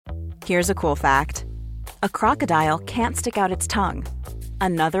Here's a cool fact. A crocodile can't stick out its tongue.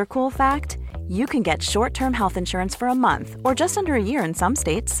 Another cool fact, you can get short-term health insurance for a month or just under a year in some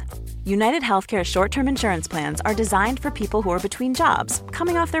states. United Healthcare short-term insurance plans are designed for people who are between jobs,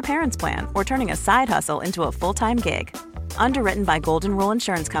 coming off their parents' plan, or turning a side hustle into a full-time gig. Underwritten by Golden Rule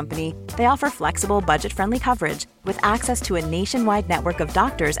Insurance Company, they offer flexible, budget-friendly coverage with access to a nationwide network of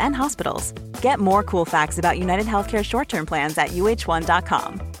doctors and hospitals. Get more cool facts about United Healthcare short-term plans at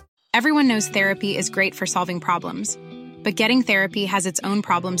uh1.com. Everyone knows therapy is great for solving problems, but getting therapy has its own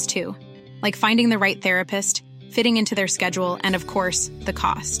problems too, like finding the right therapist, fitting into their schedule, and of course, the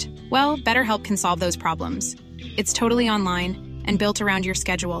cost. Well, BetterHelp can solve those problems. It's totally online and built around your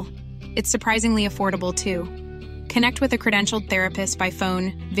schedule. It's surprisingly affordable too. Connect with a credentialed therapist by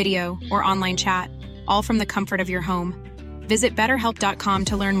phone, video, or online chat, all from the comfort of your home. Visit BetterHelp.com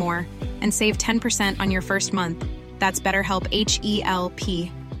to learn more and save 10% on your first month. That's BetterHelp,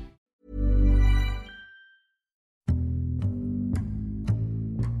 H-E-L-P.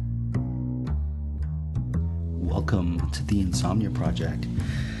 Welcome to the Insomnia Project.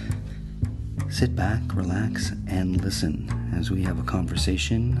 Sit back, relax, and listen as we have a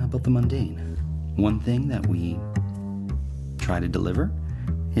conversation about the mundane. One thing that we try to deliver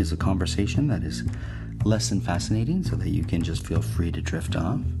is a conversation that is less than fascinating so that you can just feel free to drift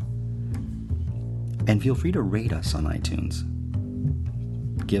off. And feel free to rate us on iTunes.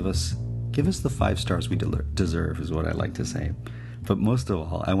 Give us the 5 stars we deserve is what I like to say. But most of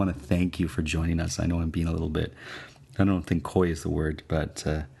all, I want to thank you for joining us. I know I'm being a little bit, I don't think coy is the word, but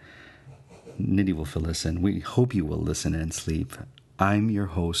Nidhi will fill us in. We hope you will listen and sleep. I'm your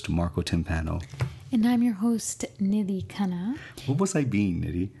host, Marco Timpano. And I'm your host, Nidhi Khanna. What was I being,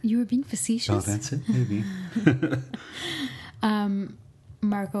 Nidhi? You were being facetious. Oh, that's it, maybe.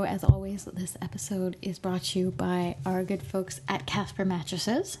 Marco, as always, this episode is brought to you by our good folks at Casper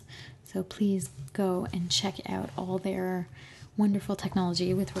Mattresses. So please go and check out all their wonderful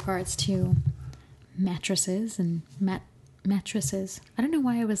technology with regards to mattresses and mattresses. I don't know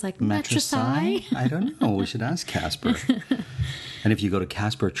why I was like mattressai. I don't know. We should ask Casper. And if you go to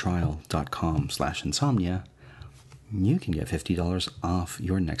caspertrial.com/insomnia, you can get $50 off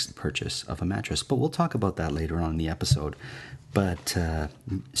your next purchase of a mattress. But we'll talk about that later on in the episode. But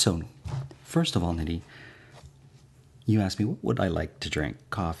so, first of all, Nidhi, you asked me what would I like to drink,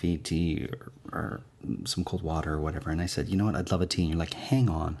 coffee, tea, or some cold water or whatever. And I said, you know what, I'd love a tea. And you're like, hang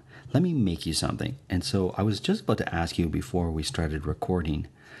on, let me make you something. And so I was just about to ask you before we started recording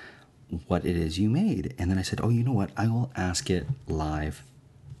what it is you made. And then I said, oh, you know what, I will ask it live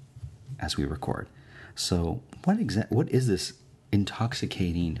as we record. So what is this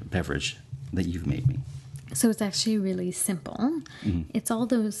intoxicating beverage that you've made me? So it's actually really simple. Mm-hmm. It's all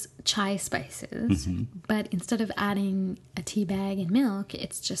those chai spices, mm-hmm. but instead of adding a tea bag and milk,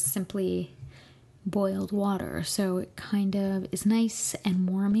 it's just simply boiled water. So it kind of is nice and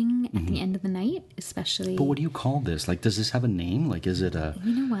warming at the end of the night, especially. But what do you call this? Like, does this have a name? Like, is it a...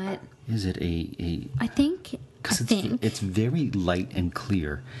 You know what? Is it a... I think... It's very light and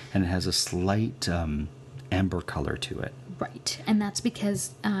clear, and it has a slight amber color to it. Right. And that's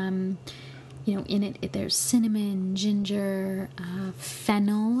because... in it there's cinnamon, ginger,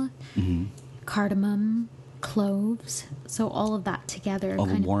 fennel, cardamom, cloves. So all of that together. All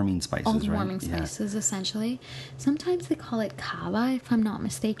the warming spices, right? All the warming spices, essentially. Sometimes they call it kava, if I'm not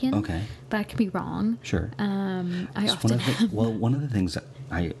mistaken. Okay. But I could be wrong. Sure. One of the things that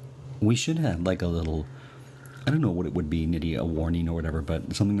we should have like a little... I don't know what it would be, Nidhi, a warning or whatever,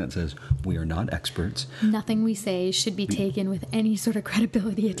 but something that says, we are not experts. Nothing we say should be taken with any sort of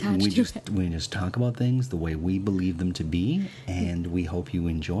credibility attached to it. We just talk about things the way we believe them to be, and we hope you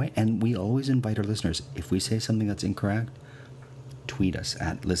enjoy. And we always invite our listeners, if we say something that's incorrect, tweet us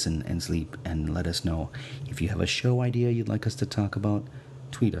at Listen and Sleep and let us know. If you have a show idea you'd like us to talk about,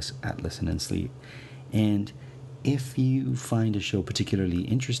 tweet us at Listen and Sleep. And if you find a show particularly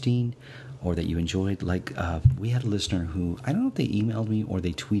interesting or that you enjoyed, like we had a listener who, I don't know if they emailed me or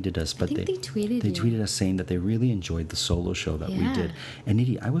they tweeted us, but they tweeted us saying that they really enjoyed the solo show that we did. And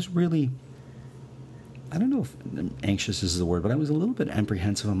Nidhi, I was really, I don't know if anxious is the word, but I was a little bit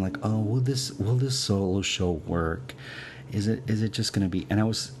apprehensive. I'm like, oh, will this solo show work? Is it just going to be? And I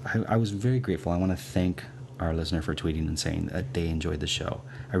was very grateful. I want to thank our listener for tweeting and saying that they enjoyed the show.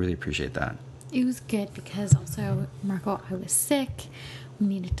 I really appreciate that. It was good because also, Marco, I was sick. We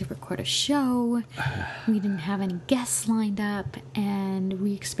needed to record a show. We didn't have any guests lined up, and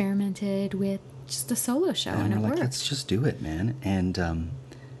we experimented with just a solo show, and it worked. Let's just do it, man. And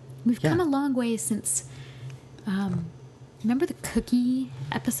we've come a long way since. Remember the cookie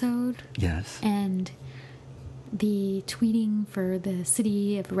episode? Yes. And the tweeting for the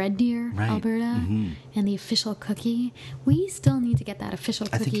city of Red Deer, Right. Alberta, and the official cookie. We still need to get that official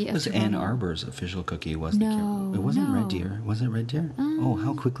I cookie think it was of Ann Toronto. Arbor's official cookie, it wasn't No. Red Deer. Was it Red Deer?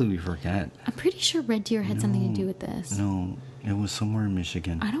 How quickly we forget. I'm pretty sure Red Deer had something to do with this. No, it was somewhere in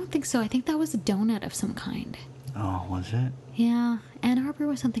Michigan. I don't think so. I think that was a donut of some kind. Oh, was it? Yeah, Ann Arbor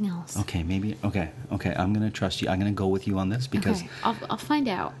was something else. Okay, maybe. Okay. I'm going to trust you. I'm going to go with you on this because, Okay, I'll find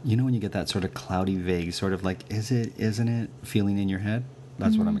out. you know when you get that sort of cloudy, vague, sort of like, is it, isn't it, feeling in your head?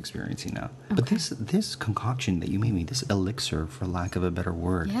 That's what I'm experiencing now. But this concoction that you made me, this elixir, for lack of a better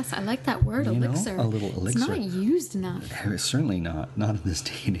word. Yes, I like that word, You know, elixir. a little elixir. It's not used enough. It's certainly not in this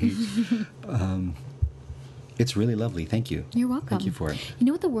day and age. It's really lovely. Thank you. You're welcome. Thank you for it. You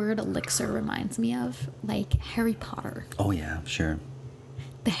know what the word elixir reminds me of? Like Harry Potter. Oh, yeah, sure.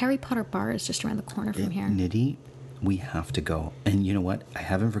 The Harry Potter bar is just around the corner from here. Nitty, we have to go. And you know what? I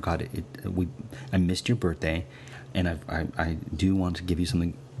haven't forgot it. I missed your birthday, and I do want to give you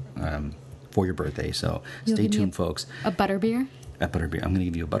something for your birthday. So You'll stay give me tuned, folks. A butterbeer? A butterbeer. I'm going to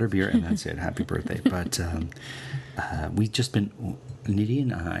give you a butterbeer, and that's it. Happy birthday. But we've just been, Nitty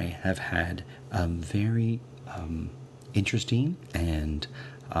and I have had a very interesting and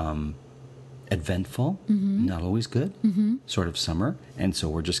eventful, not always good, sort of summer. And so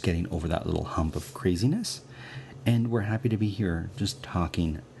we're just getting over that little hump of craziness. And we're happy to be here just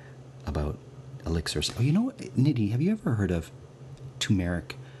talking about elixirs. Oh, you know, Nitty, have you ever heard of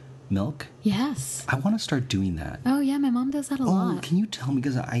turmeric milk? Yes. I want to start doing that. Oh, yeah, my mom does that a lot. Can you tell me?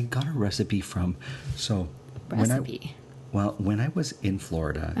 Because I got a recipe from. So Recipe? when I was in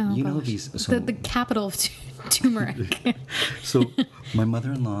Florida, Oh, you know gosh. these. So, The capital of turmeric. so my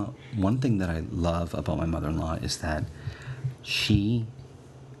mother-in-law. One thing that I love about my mother-in-law is that she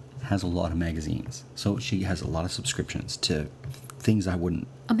has a lot of magazines. So she has a lot of subscriptions to things I wouldn't.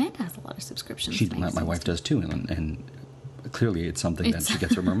 Amanda has a lot of subscriptions. to My magazines. wife does too, and clearly it's something that she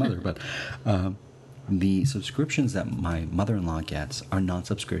gets from her mother. But the subscriptions that my mother-in-law gets are not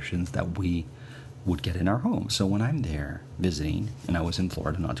subscriptions that we would get in our home. So when I'm there visiting, and I was in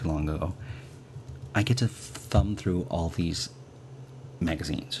Florida not too long ago, I get to thumb through all these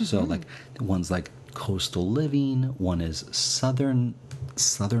magazines. So like one's like Coastal Living, one is Southern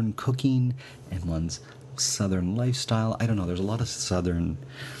Cooking, and one's Southern Lifestyle. I don't know, there's a lot of Southern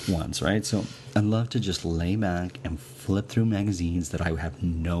ones, right? So I love to just lay back and flip through magazines that I have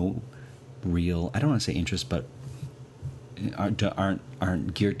no real, I don't want to say interest, but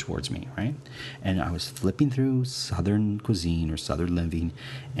aren't geared towards me, right? And I was flipping through Southern Cuisine or Southern Living,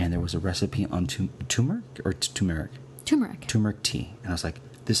 and there was a recipe on turmeric tea, and I was like,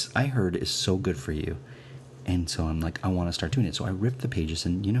 this I heard is so good for you. And so I'm like, I want to start doing it. So I ripped the pages,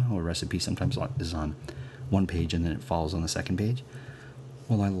 and you know how a recipe sometimes is on one page and then it falls on the second page?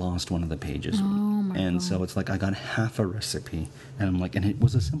 Well, I lost one of the pages. Oh my God. So it's like I got half a recipe, and I'm like, and it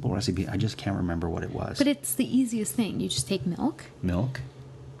was a simple recipe. I just can't remember what it was. But it's the easiest thing. You just take milk, Milk?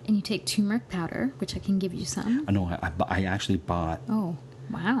 and you take turmeric powder, which I can give you some. No, I actually bought. Oh,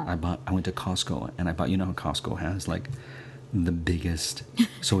 wow. I went to Costco and I bought. You know how Costco has like the biggest.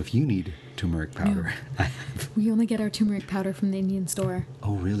 So if you need turmeric powder, We only get our turmeric powder from the Indian store.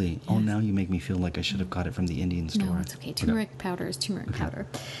 Oh really? Oh, now you make me feel like I should have got it from the Indian store. No, it's okay. Turmeric powder is turmeric powder.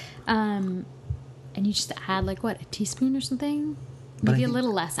 And you just add like what, a teaspoon or something? But I Maybe a think-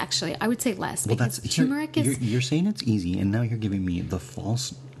 little less, actually. I would say less Well, because that's turmeric is. You're saying it's easy, and now you're giving me the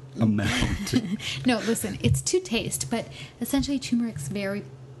false amount. No, listen, it's to taste, but essentially turmeric's very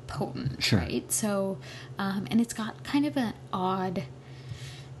potent, Sure. right? So, and it's got kind of an odd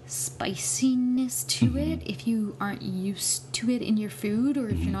spiciness to it. If you aren't used to it in your food, or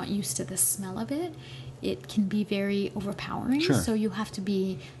if you're not used to the smell of it, it can be very overpowering. Sure. So you have to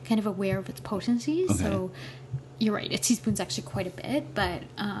be kind of aware of its potency. Okay. So you're right, a teaspoon's actually quite a bit, but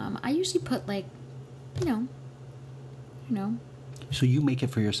I usually put like, you know, So you make it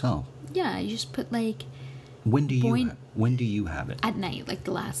for yourself. yeah, you just put like When do Boing. you have it? at night, like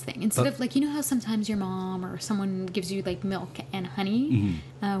the last thing. Instead of like, you know how sometimes your mom or someone gives you like milk and honey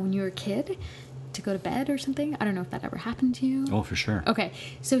when you were a kid to go to bed or something? I don't know if that ever happened to you. Oh, for sure. Okay,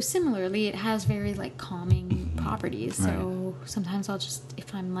 so similarly, it has very like calming properties. So sometimes I'll just,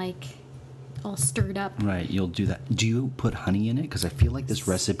 if I'm like all stirred up, Right, you'll do that. Do you put honey in it? Because I feel like this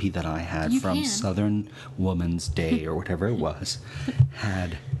recipe that I had You from can. Southern Woman's Day or whatever it was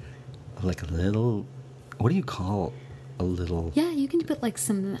had like a little. What do you call a little? yeah, you can put like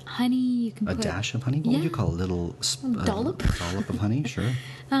some honey. You can A put dash of honey? What would you Yeah. call a little Dollop? dollop of honey? Sure.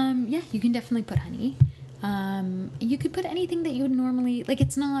 Yeah, you can definitely put honey. You could put anything that you would normally like.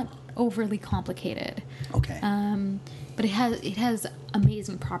 It's not overly complicated. Okay. But it has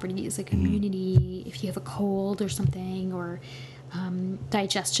amazing properties like immunity if you have a cold or something, or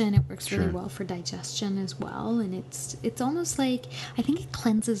digestion. It works really well for digestion as well, and it's almost like, I think it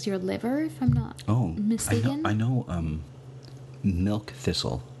cleanses your liver if I'm not mistaken. I know milk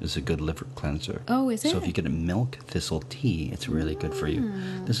thistle is a good liver cleanser. Oh, is it? So if you get a milk thistle tea, it's really good for you.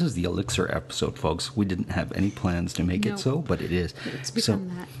 This is the Elixir episode, folks. We didn't have any plans to make it so, but it is. It's become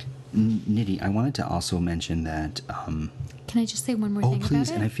that. Nidhi, I wanted to also mention that... Can I just say one more thing about it? Oh, please.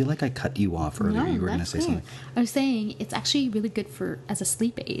 And I feel like I cut you off earlier. You were going to say something. I was saying it's actually really good as a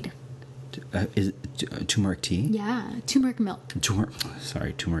sleep aid. Is it turmeric tea? Yeah, turmeric milk.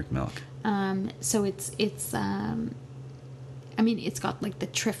 Turmeric milk. So it's I mean, it's got like the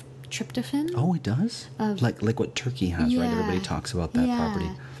tryptophan. Oh, it does? Like what turkey has, right? Everybody talks about that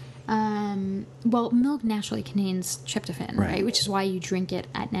property. Well, milk naturally contains tryptophan, right? Which is why you drink it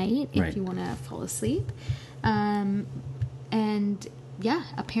at night if you want to fall asleep. And yeah,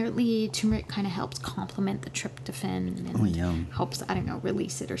 apparently turmeric kind of helps complement the tryptophan and helps, I don't know,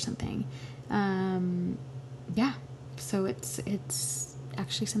 release it or something. Yeah, so it's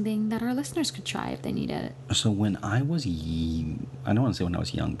actually something that our listeners could try if they need it. So when I was, I don't want to say when I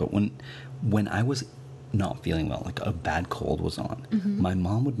was young, but when I was not feeling well, like a bad cold was on, my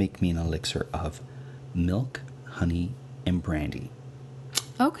mom would make me an elixir of milk, honey, and brandy.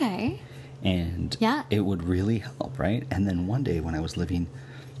 Okay. And it would really help, right? And then one day when I was living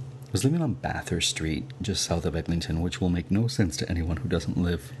on Bathurst Street, just south of Eglinton, which will make no sense to anyone who doesn't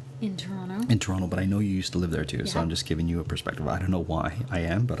live in Toronto. In Toronto, but I know you used to live there too, so I'm just giving you a perspective. I don't know why I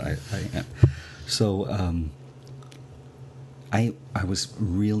am, but I am. So I was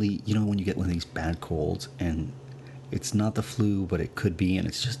really, when you get one of these bad colds, and it's not the flu, but it could be, and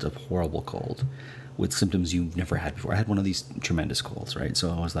it's just a horrible cold with symptoms you've never had before. I had one of these tremendous colds, right?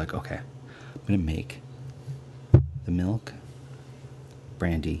 So I was like, okay, I'm going to make the milk,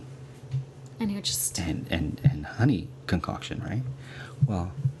 brandy, and you're just... and honey concoction, right?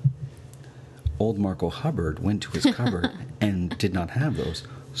 Well, old Marco Hubbard went to his cupboard and did not have those.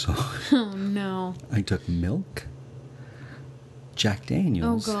 So oh, no. I took milk, Jack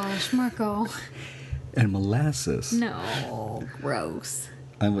Daniels. Oh, gosh, Marco. And molasses. No, gross.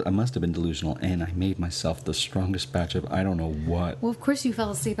 I must have been delusional, and I made myself the strongest batch of I don't know what. Well, of course you fell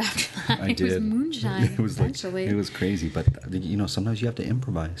asleep after that. I did. It was moonshine, it was essentially. It was crazy, but, sometimes you have to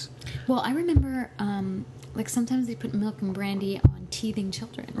improvise. Well, I remember, sometimes they put milk and brandy on teething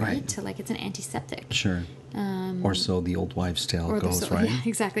children, right? To, it's an antiseptic. Sure. Or so the old wives' tale goes, right? Yeah,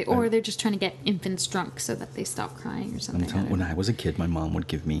 exactly. Or they're just trying to get infants drunk so that they stop crying or something. When I was a kid, my mom would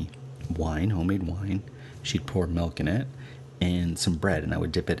give me wine, homemade wine. She'd pour milk in it and some bread, and I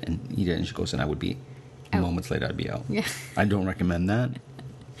would dip it and eat it, and she goes, and I would be, moments later, I'd be out. Yeah. I don't recommend that,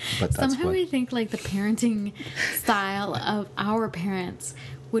 but that's Somehow I think, the parenting style of our parents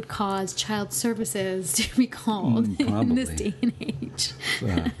would cause child services to be called in this day and age.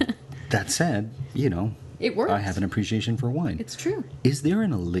 That said, it works. I have an appreciation for wine. It's true. Is there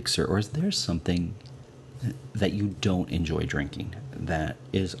an elixir, or is there something that you don't enjoy drinking that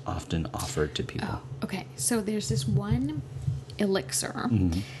is often offered to people? Oh, okay. So there's this one elixir.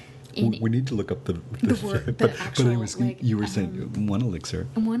 We need to look up the word, the actual, but anyways, you were saying one elixir.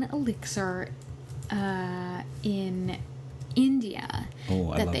 One elixir in India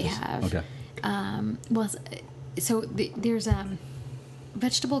that they have. Okay. There's a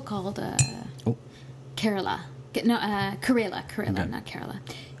vegetable called Kerala. No, Karela, okay. Not Kerala.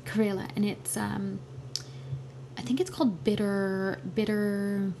 Karela, and it's I think it's called bitter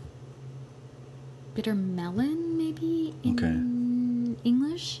melon, maybe in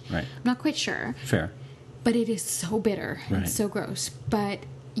English. Right. I'm not quite sure. Fair. But it is so bitter and so gross. But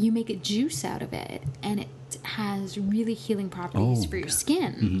you make a juice out of it, and it has really healing properties for your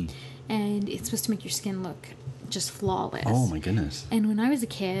skin. And it's supposed to make your skin look just flawless. Oh my goodness. And when I was a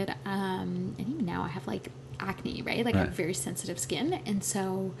kid, and even now I have acne, right? I have very sensitive skin. And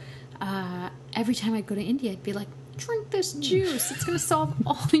so every time I'd go to India, I'd be like, drink this juice. It's going to solve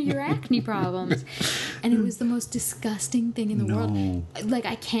all of your acne problems. And it was the most disgusting thing in the world.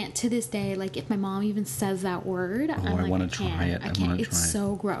 I can't to this day, if my mom even says that word, I'm I want to try it. I can't. It's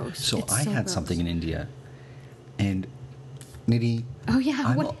so gross. So I had something in India, and Nidhi,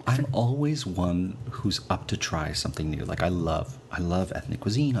 I'm always one who's up to try something new. I love ethnic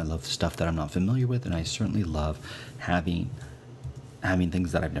cuisine. I love stuff that I'm not familiar with, and I certainly love having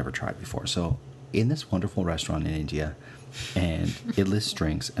things that I've never tried before. So in this wonderful restaurant in India, and it lists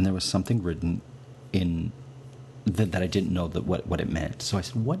drinks, and there was something written in that I didn't know what it meant. So I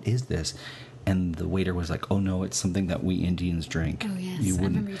said, "What is this?" And the waiter was like, "Oh no, it's something that we Indians drink. Oh, yes. You I wouldn't,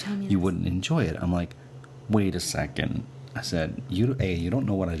 remember you telling me you this. wouldn't enjoy it." I'm like, "Wait a second." I said, you don't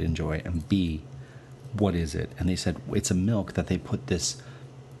know what I'd enjoy, and B, what is it?" And they said, "It's a milk that they put this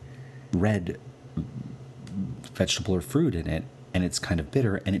red vegetable or fruit in it, and it's kind of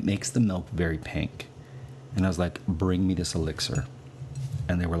bitter, and it makes the milk very pink." And I was like, "Bring me this elixir."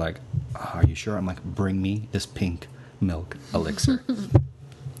 And they were like, "Are you sure?" I'm like, "Bring me this pink milk elixir."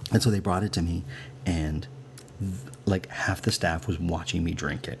 And so they brought it to me, and like half the staff was watching me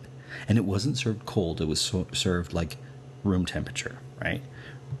drink it. And it wasn't served cold. It was served like room temperature, right?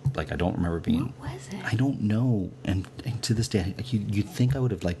 Like, I don't remember being... What was it? I don't know. And to this day, you'd think I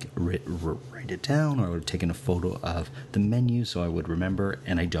would have like write it down, or I would have taken a photo of the menu so I would remember,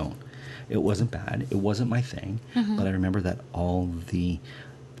 and I don't. It wasn't bad. It wasn't my thing. But I remember that all the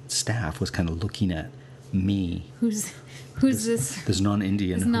staff was kind of looking at me. Who's this? This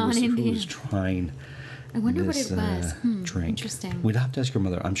non-Indian who was trying... I wonder what it was. Drink. Interesting. We'd have to ask your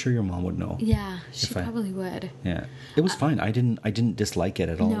mother. I'm sure your mom would know. Yeah, she probably would. Yeah, it was fine. I didn't dislike it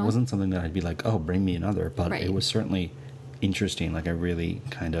at all. No. It wasn't something that I'd be like, "Oh, bring me another." But Right. it was certainly interesting. Like, I really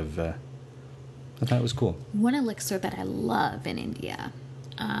kind of, I thought it was cool. One elixir that I love in India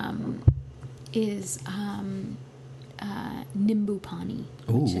is Nimbu Pani,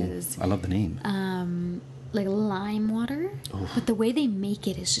 which is I love the name. like lime water, but the way they make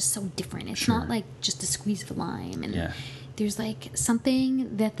it is just so different. It's Sure. not like just a squeeze of lime, and Yeah. there's like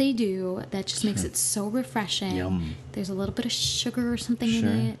something that they do that just makes it so refreshing. Yum. There's a little bit of sugar or something Sure.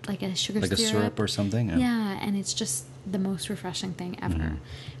 in it, like a sugar Like a syrup or something. Yeah, and it's just the most refreshing thing ever. Mm-hmm.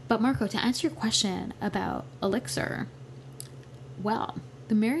 But Marco, to answer your question about elixir, well,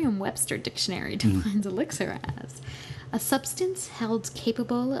 the Merriam-Webster dictionary defines elixir as a substance held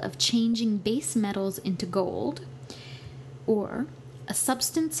capable of changing base metals into gold, or a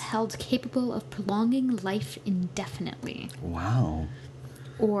substance held capable of prolonging life indefinitely, Wow.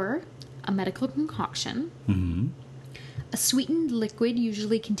 or a medical concoction, Mm-hmm. a sweetened liquid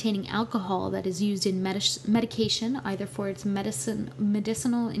usually containing alcohol that is used in medication either for its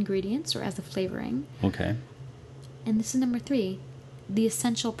medicinal ingredients or as a flavoring. Okay. And this is number 3, the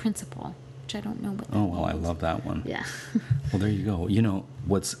essential principle, which I don't know what that Oh, well, I means. love that one. Yeah. Well, there you go. You know,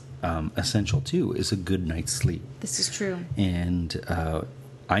 what's essential, too, is a good night's sleep. This is true. And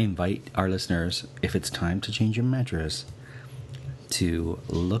I invite our listeners, if it's time to change your mattress, to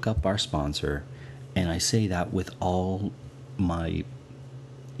look up our sponsor. And I say that with all my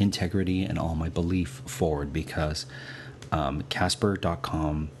integrity and all my belief forward, because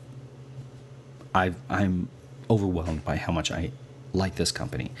Casper.com, I'm overwhelmed by how much I like this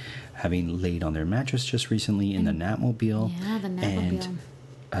company. Having laid on their mattress just recently in the Natmobile. Yeah, the Natmobile.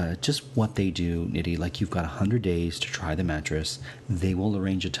 And just what they do, Nitty, like, you've got 100 days to try the mattress. They will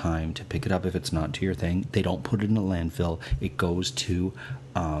arrange a time to pick it up if it's not to your thing. They don't put it in a landfill. It goes to,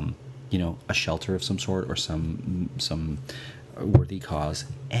 a shelter of some sort, or some worthy cause.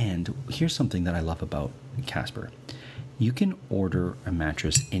 And here's something that I love about Casper. You can order a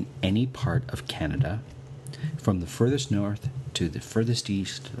mattress in any part of Canada, from the furthest north to the furthest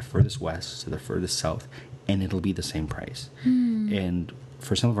east to the furthest west to the furthest south, and it'll be the same price. And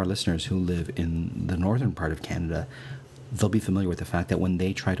for some of our listeners who live in the northern part of Canada, they'll be familiar with the fact that when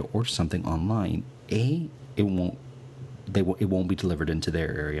they try to order something online, A, it won't be delivered into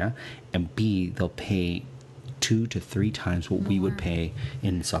their area, and B, they'll pay 2 to 3 times what we would pay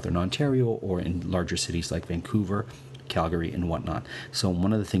in southern Ontario or in larger cities like Vancouver, Calgary, and whatnot. So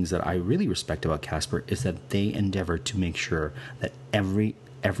one of the things that I really respect about Casper is that they endeavor to make sure that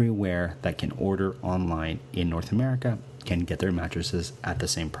everywhere that can order online in North America can get their mattresses at the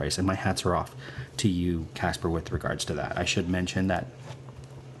same price. And my hats are off to you, Casper, with regards to that. I should mention that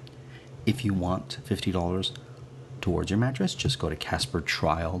if you want $50 towards your mattress, just go to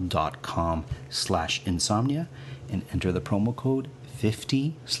caspertrial.com/insomnia and enter the promo code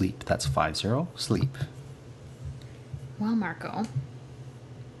 50SLEEP. That's 50 sleep. Well, Marco,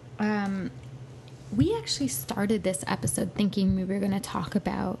 we actually started this episode thinking we were going to talk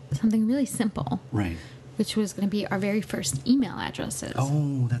about something really simple, Right. which was going to be our very first email addresses.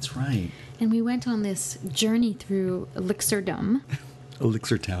 Oh, that's right. And we went on this journey through Elixirdom,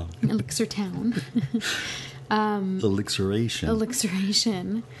 Elixir Town. Elixir Town, Elixiration.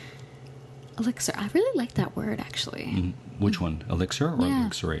 Elixiration. Elixir. I really like that word, actually. Which one? Elixir or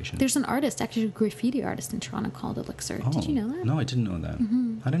Elixiration? There's an artist, actually a graffiti artist in Toronto called Elixir. Did you know that? No, I didn't know that.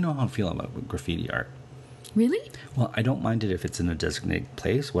 I don't know how I feel about graffiti art. Really? Well, I don't mind it if it's in a designated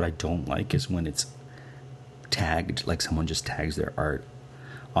place. What I don't like is when it's tagged, like someone just tags their art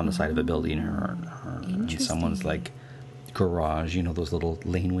on the side of a building, or and someone's like, garage, those little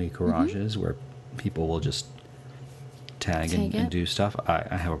laneway garages where people will just tag and do stuff.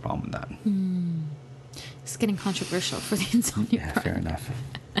 I have a problem with that. It's getting controversial for the insomnia part. Fair enough.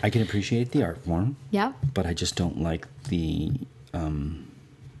 I can appreciate the art form. Yeah. But I just don't like the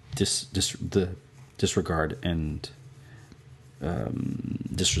the disregard and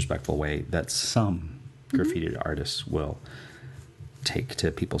disrespectful way that some graffiti artists will take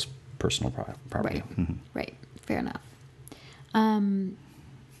to people's personal property. Right. Right. Fair enough.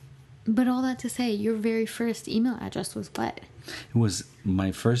 But all that to say, your very first email address was what? It was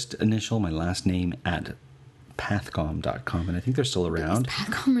my first initial, my last name at pathcom.com, and I think they're still around. Is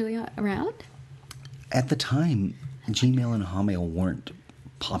Pathcom really around? At the time, Gmail and Hotmail weren't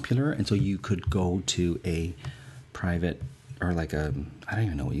popular, and so you could go to a private, or like a, I don't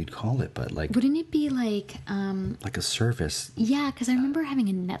even know what you'd call it, but like... Wouldn't it be like... like a service. Yeah, because I remember having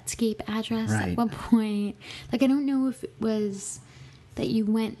a Netscape address Right. at one point. Like, I don't know if it was that you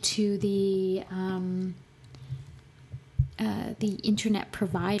went to the internet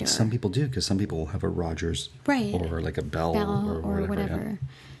provider. Some people do, because some people have a Rogers, right, or like a Bell or whatever.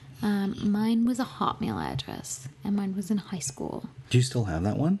 Yeah. Mine was a Hotmail address, and mine was in high school. Do you still have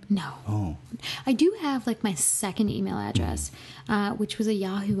that one? No. Oh. I do have like my second email address, which was a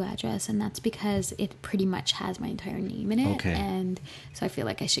Yahoo address, and that's because it pretty much has my entire name in it. Okay. And so I feel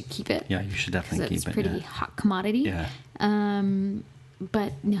like I should keep it. Yeah, you should definitely keep it. It's pretty hot commodity. Yeah.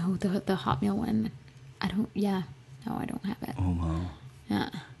 But no, the Hotmail one, I don't have it. Oh, wow. Yeah.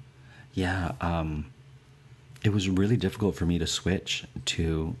 Yeah, it was really difficult for me to switch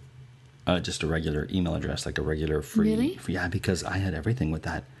to just a regular email address, like a regular free. Really? Yeah, because I had everything with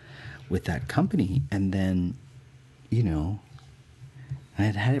that company, and then, I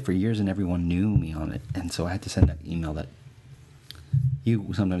had had it for years, and everyone knew me on it, and so I had to send that email that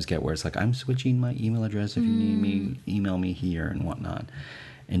you sometimes get, where it's like, I'm switching my email address. If you need me, email me here and whatnot.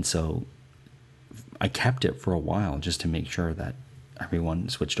 And so I kept it for a while just to make sure that everyone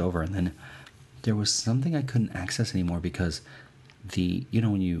switched over, and then there was something I couldn't access anymore because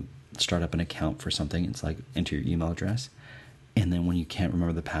when you start up an account for something, it's like enter your email address, and then when you can't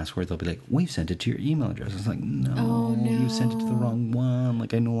remember the password, they'll be like, we've sent it to your email address. It's like, no, you sent it to the wrong one.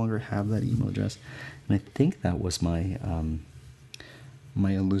 Like, I no longer have that email address. And I think that was my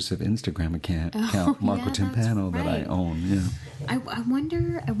my elusive Instagram account, Marco Timpano, right. that I own. Yeah. I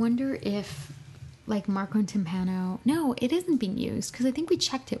wonder if like Marco and Timpano. No, it isn't being used, because I think we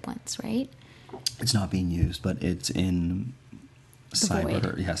checked it once, right? It's not being used, but it's in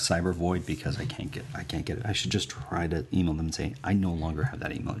cyber void, because I can't get it. I should just try to email them and say, I no longer have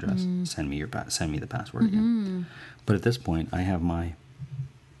that email address. Send me the password again. But at this point, I have my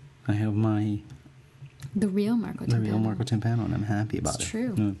the real Marco Timpano, and I'm happy about it. It's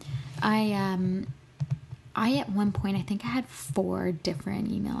true. Yeah. I at one point, I think I had 4 different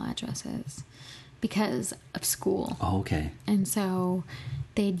email addresses because of school. Oh, okay. And so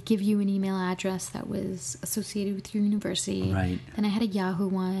they'd give you an email address that was associated with your university. Right. Then I had a Yahoo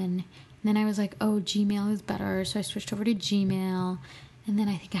one. And then I was like, oh, Gmail is better. So I switched over to Gmail. And then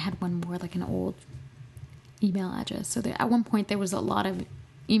I think I had one more, like an old email address. So at one point there was a lot of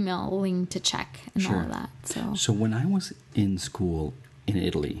emailing to check and all of that. So when I was in school in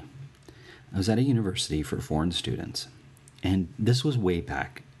Italy, I was at a university for foreign students. And this was way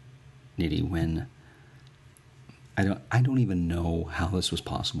back, Nitty, when I don't even know how this was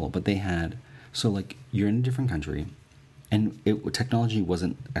possible, but they had, so like you're in a different country, and technology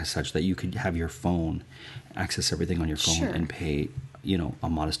wasn't as such that you could have your phone, access everything on your phone, and pay, a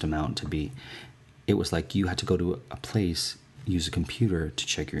modest amount to be. It was like you had to go to a place, use a computer to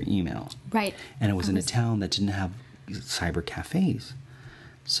check your email. Right. And it was in a town that didn't have cyber cafes.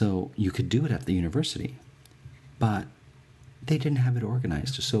 So you could do it at the university, but they didn't have it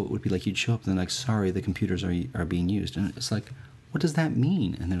organized. So it would be like you'd show up and they're like, sorry, the computers are being used. And it's like, what does that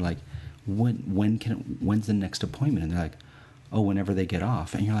mean? And they're like, when's the next appointment? And they're like, oh, whenever they get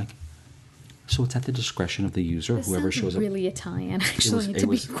off. And you're like, so it's at the discretion of the user, whoever shows up. Really Italian, actually, to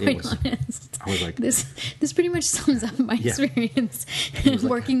be quite honest. I was like, this pretty much sums up my experience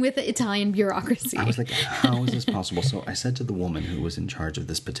working with the Italian bureaucracy. I was like, how is this possible? So I said to the woman who was in charge of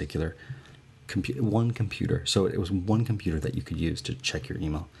this particular one computer. So it was one computer that you could use to check your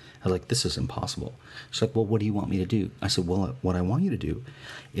email. I was like, this is impossible. She's like, well, what do you want me to do? I said, well, what I want you to do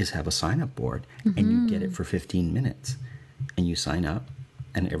is have a sign-up board, and you get it for 15 minutes. And you sign up,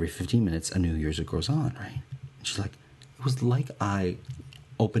 and every 15 minutes, a new user goes on, right? And she's like, it was like I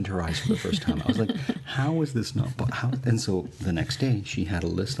opened her eyes for the first time. I was like, how is this not? How? And so the next day, she had a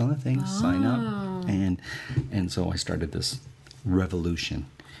list on the thing, sign up, and so I started this revolution.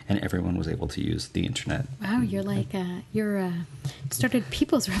 and everyone was able to use the internet. Wow, you're like started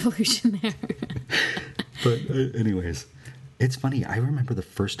people's revolution there. But anyways, it's funny. I remember the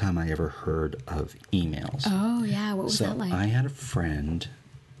first time I ever heard of emails. Oh yeah, what was that like? I had a friend,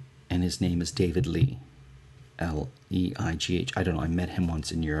 and his name is David Lee, Leigh. I don't know. I met him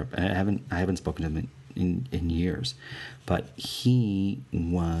once in Europe, and I haven't spoken to him in years, but he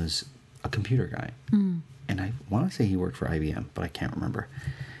was a computer guy, and I want to say he worked for IBM, but I can't remember.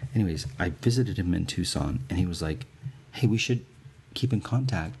 Anyways, I visited him in Tucson, and he was like, "Hey, we should keep in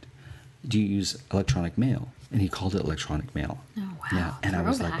contact. Do you use electronic mail?" And he called it electronic mail. Oh wow! Yeah, and I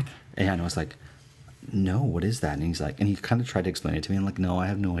was like, "No, what is that?" And he's like, and he kind of tried to explain it to me. I'm like, "No, I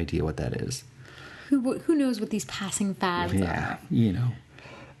have no idea what that is." Who knows what these passing fads are? Yeah, you know.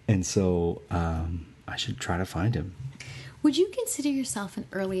 And so I should try to find him. Would you consider yourself an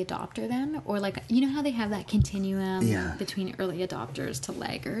early adopter then? Or like, you know how they have that continuum between early adopters to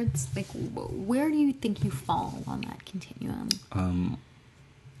laggards? Like, where do you think you fall on that continuum?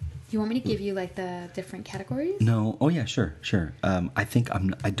 You want me to give you like the different categories? No. Oh yeah, sure. I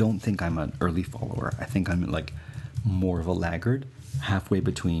don't think I'm an early follower. I think I'm like more of a laggard, halfway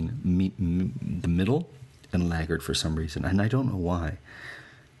between the middle and laggard for some reason, and I don't know why.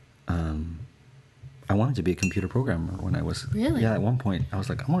 I wanted to be a computer programmer when I was... Really? Yeah, at one point I was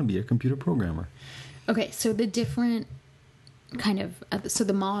like, I want to be a computer programmer. Okay, so the different kind of... so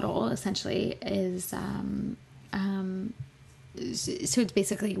the model essentially is... so it's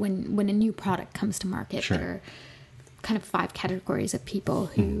basically when a new product comes to market, Sure. there are kind of 5 categories of people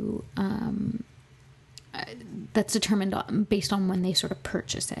who... that's determined based on when they sort of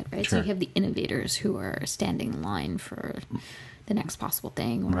purchase it, right? Sure. So you have the innovators who are standing in line for the next possible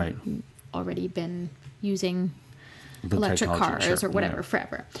thing, or Right. who've already been using The electric technology, cars sure, or whatever yeah.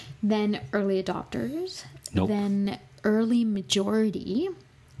 forever. Then early adopters. Nope. Then early majority.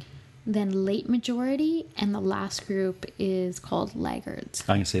 Then late majority, and the last group is called laggards.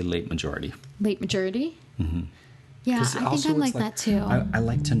 I can say late majority. Late majority? Mm-hmm. Yeah, 'Cause I think also I'm like it's that too. I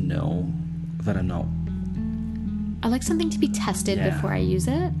like to know that I'm not... I like something to be tested Yeah. before I use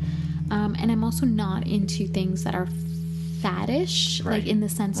it. And I'm also not into things that are faddish, Right. like in the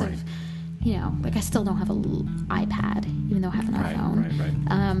sense Right. of, you know, like I still don't have an iPad, even though I have an iPhone.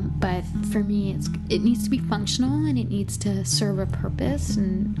 Right. But for me, it needs to be functional and it needs to serve a purpose.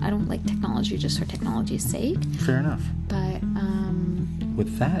 And I don't like technology just for technology's sake. Fair enough. But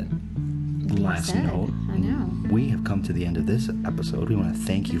With that last said, note, I know. we have come to the end of this episode. We want to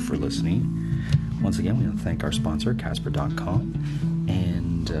thank you for listening. Once again, we want to thank our sponsor, Casper.com.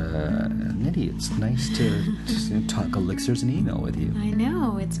 And Nidhi, it's nice to talk Elixirs and email with you. I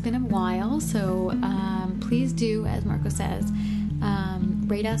know, it's been a while, so please do, as Marco says,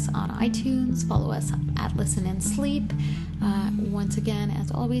 rate us on iTunes, follow us at Listen and Sleep. Once again,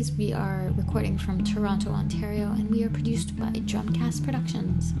 as always, we are recording from Toronto, Ontario, and we are produced by Drumcast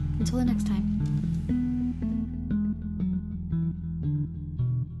Productions. Until the next time.